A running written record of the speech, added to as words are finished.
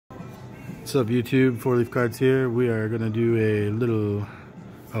What's up, YouTube? 4-Leaf Cards here. We are going to do a little...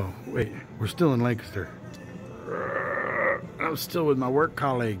 Oh, wait. We're still in Lancaster. I'm still with my work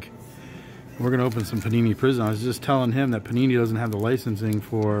colleague. We're going to open some Panini Prizm. I was just telling him that Panini doesn't have the licensing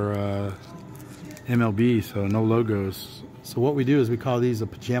for MLB, so no logos. So what we do is we call these a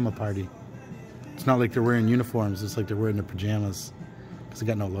pajama party. It's not like they're wearing uniforms. It's like they're wearing their pajamas because they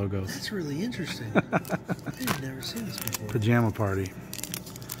got no logos. That's really interesting. I've never seen this before. Pajama party.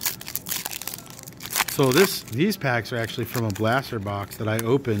 So these packs are actually from a blaster box that I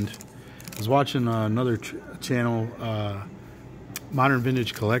opened. I was watching another channel, Modern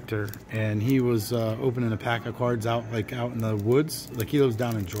Vintage Collector, and he was opening a pack of cards out in the woods. Like, he lives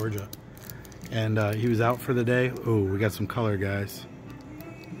down in Georgia, and he was out for the day. Oh, we got some color, guys.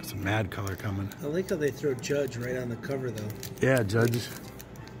 Got some mad color coming. I like how they throw Judge right on the cover, though. Yeah, Judge.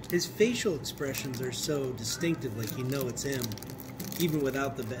 His facial expressions are so distinctive, like you know it's him. Even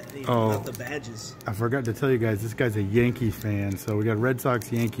without the without the badges. I forgot to tell you guys, this guy's a Yankees fan, so we got Red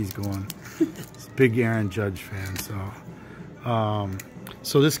Sox Yankees going. He's a big Aaron Judge fan, so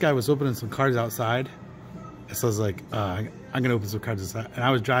so this guy was opening some cards outside. So I was like, I'm gonna open some cards outside. And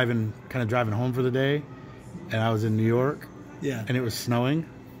I was kind of driving home for the day, and I was in New York. Yeah. And it was snowing.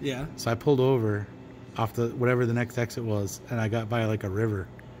 Yeah. So I pulled over off whatever the next exit was, and I got by like a river,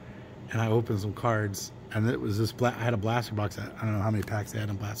 and I opened some cards. And it was this I had a blaster box. I don't know how many packs they had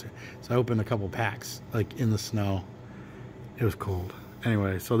in blaster. So I opened a couple packs, like in the snow. It was cold.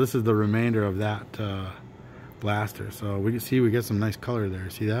 Anyway, so this is the remainder of that blaster. So we can see we get some nice color there.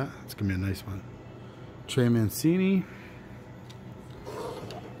 See that? It's gonna be a nice one. Trey Mancini,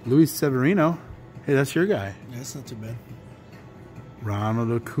 Luis Severino. Hey, that's your guy. Yeah, that's not too bad.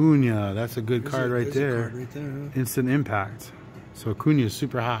 Ronald Acuna. That's a good card right there. Card right there, huh? Instant impact. So Acuna is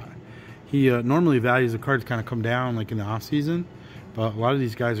super hot. He normally values the cards kind of come down like in the off season, but a lot of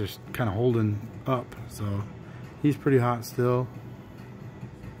these guys are kind of holding up, so he's pretty hot still.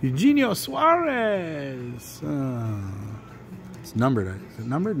 Eugenio Suarez. It's numbered. Is it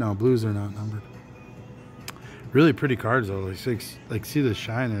numbered? No, blues are not numbered. Really pretty cards though. Like see the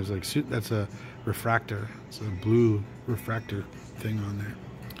shine. There's like that's a refractor. It's a blue refractor thing on there.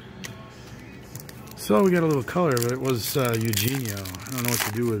 So we got a little color, but it was Eugenio. I don't know what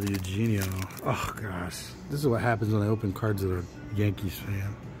to do with Eugenio. Oh gosh, this is what happens when I open cards that are Yankees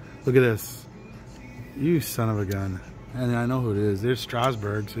fan. Look at this, you son of a gun. And I know who it is. There's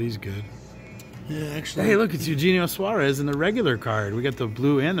Strasburg, so he's good. Yeah, actually. Hey, look, it's Eugenio Suarez in the regular card. We got the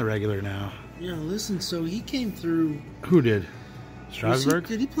blue and the regular now. Yeah, listen. So he came through. Who did? Strasburg?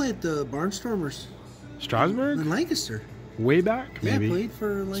 Did he play at the Barnstormers? Strasburg? In Lancaster. Way back, maybe. Yeah, played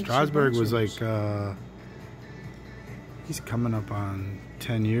for Lancaster. Strasburg was like, he's coming up on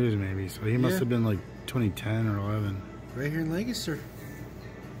 10 years maybe, so he must have been like 2010 or 11. Right here in Lancaster.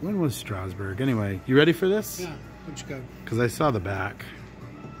 When was Strasburg? Anyway, you ready for this? Yeah, what you got? Because I saw the back.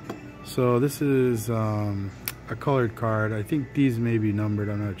 So this is a colored card. I think these may be numbered,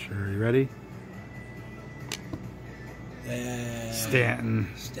 I'm not sure. You ready? Stanton.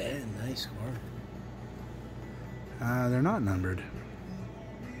 Stanton, nice card. They're not numbered.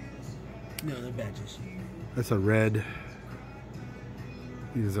 No, they're badges. That's a red.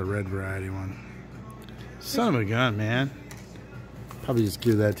 This is a red variety one. Son of a gun, man. Probably just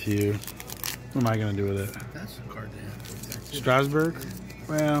give that to you. What am I going to do with it? That's the card they have. Strasburg?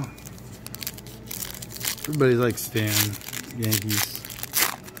 Well, everybody likes Stan. Yankees.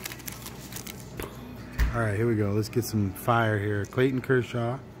 Alright, here we go. Let's get some fire here. Clayton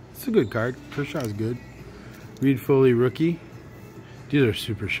Kershaw. It's a good card. Kershaw is good. Reed Foley rookie. These are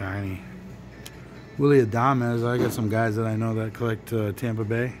super shiny. Willie Adames. I got some guys that I know that collect Tampa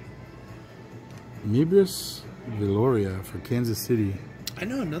Bay. Nebris Viloria for Kansas City. I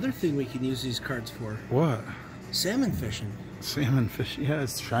know another thing we can use these cards for. What? Salmon fishing. Salmon fishing. Yeah,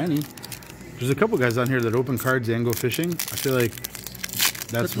 it's shiny. There's a couple guys on here that open cards and go fishing. I feel like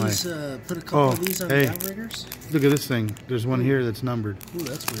that's put a couple of these on the outriggers. Look at this thing. There's one here that's numbered. Ooh,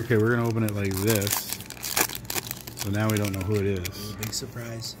 that's weird. Okay, we're gonna open it like this. So now we don't know who it is. Ooh, big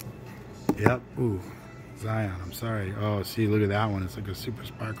surprise. Yep. Ooh, Zion. I'm sorry. Oh, see, look at that one. It's like a super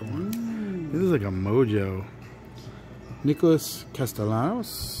sparkle one. Ooh. This is like a mojo. Nicholas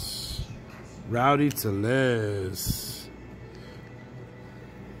Castellanos. Rowdy Tellez.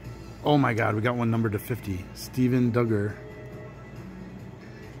 Oh my God, we got one numbered to 50. Steven Duggar.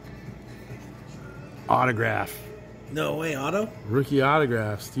 Autograph. No way, auto? Rookie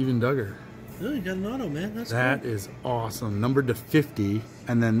autograph, Steven Duggar. Oh, you got an auto, man. That is awesome. Numbered to 50,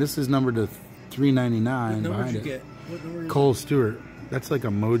 and then this is numbered to 399 behind it. What number is Cole Stewart. That's like a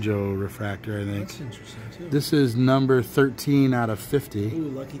Mojo refractor, I think. That's interesting, too. This is number 13 out of 50. Ooh,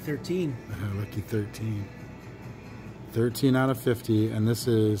 lucky 13. Lucky 13. 13 out of 50, and this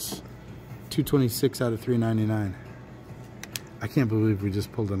is 226 out of 399. I can't believe we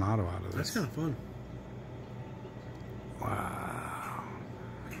just pulled an auto out of this. That's kind of fun. Wow.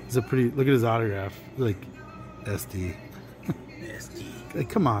 It's a pretty, look at his autograph. Like, SD. SD. Like,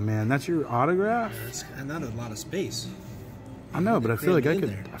 come on, man. That's your autograph? Yeah, that's not a lot of space. I know, but I feel like I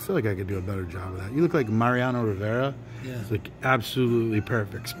could do a better job of that. You look like Mariano Rivera. Yeah. It's like absolutely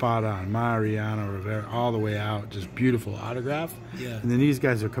perfect, spot on. Mariano Rivera all the way out, just beautiful autograph. Yeah. And then these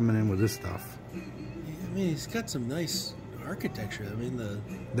guys are coming in with this stuff. I mean, he's got some nice architecture. I mean,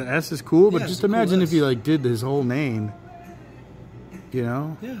 the S is cool, but yeah, just imagine cool if you like did his whole name. You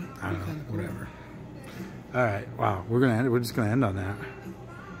know? Yeah. I don't know. Cool. Whatever. All right. Wow. We're just gonna end on that.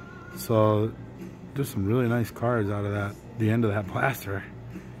 So, there's some really nice cards out of that. The end of that blaster.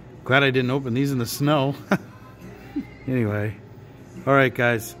 Glad I didn't open these in the snow. Anyway, all right,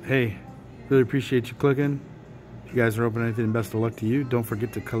 guys. Hey, really appreciate you clicking. If you guys are opening anything, best of luck to you. Don't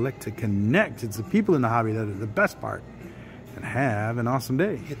forget to collect to connect. It's the people in the hobby that are the best part. And have an awesome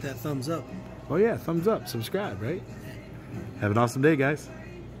day. Hit that thumbs up. Oh yeah, thumbs up, subscribe, right? Have an awesome day, guys.